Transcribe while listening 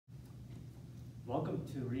Welcome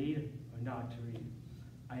to Read or Not to Read.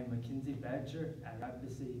 I am Mackenzie Badger at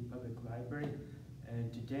Rapid City Public Library,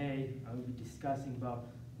 and today I will be discussing about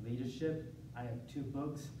leadership. I have two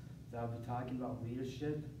books that I'll be talking about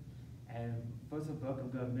leadership. And first book I'm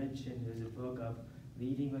going to mention is a book of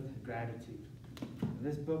Leading with Gratitude.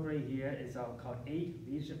 This book right here is called 8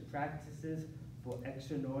 Leadership Practices for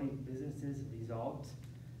Extraordinary Businesses Results.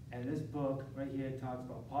 And this book right here talks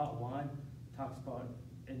about part 1, talks about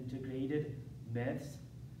integrated myths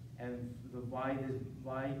and why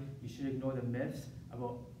you should ignore the myths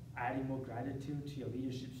about adding more gratitude to your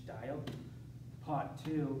leadership style. Part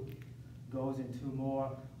 2 goes into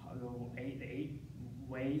more the eight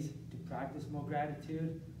ways to practice more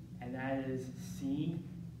gratitude, and that is seeing,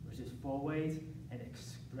 which is 4 ways, and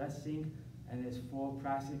expressing, and there's 4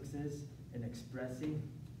 practices in expressing.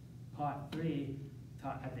 Part 3,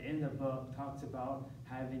 at the end of the book, talks about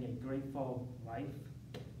having a grateful life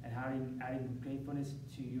and adding gratefulness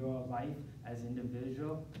to your life as an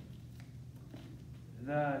individual.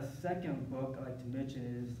 The second book I'd like to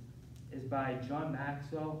mention is by John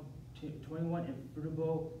Maxwell, 21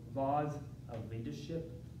 Infallible Laws of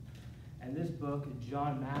Leadership. And this book,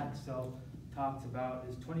 John Maxwell talks about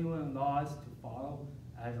his 21 laws to follow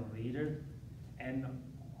as a leader. And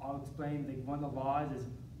I'll explain one of the laws is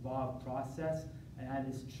law of process, and that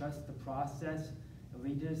is trust the process.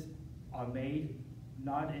 Leaders are made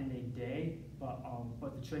not in a day, but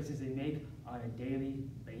the choices they make on a daily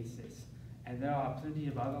basis. And there are plenty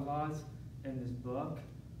of other laws in this book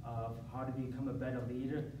of how to become a better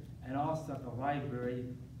leader. And also at the library,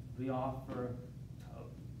 we offer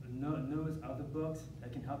numerous other books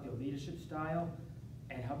that can help your leadership style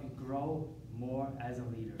and help you grow more as a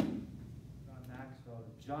leader.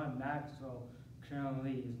 John Maxwell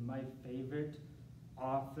currently is my favorite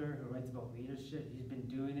author who writes about leadership. He's been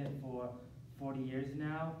doing it for 40 years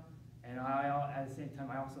now, and at the same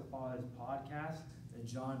time I also follow his podcast, the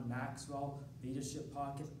John Maxwell Leadership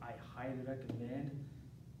Podcast. I highly recommend,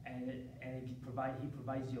 and he provides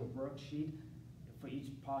you a worksheet for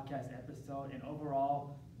each podcast episode. And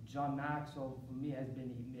overall, John Maxwell for me has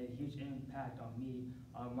made a huge impact on me,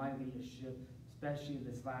 on my leadership, especially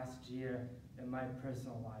this last year in my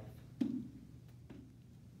personal life.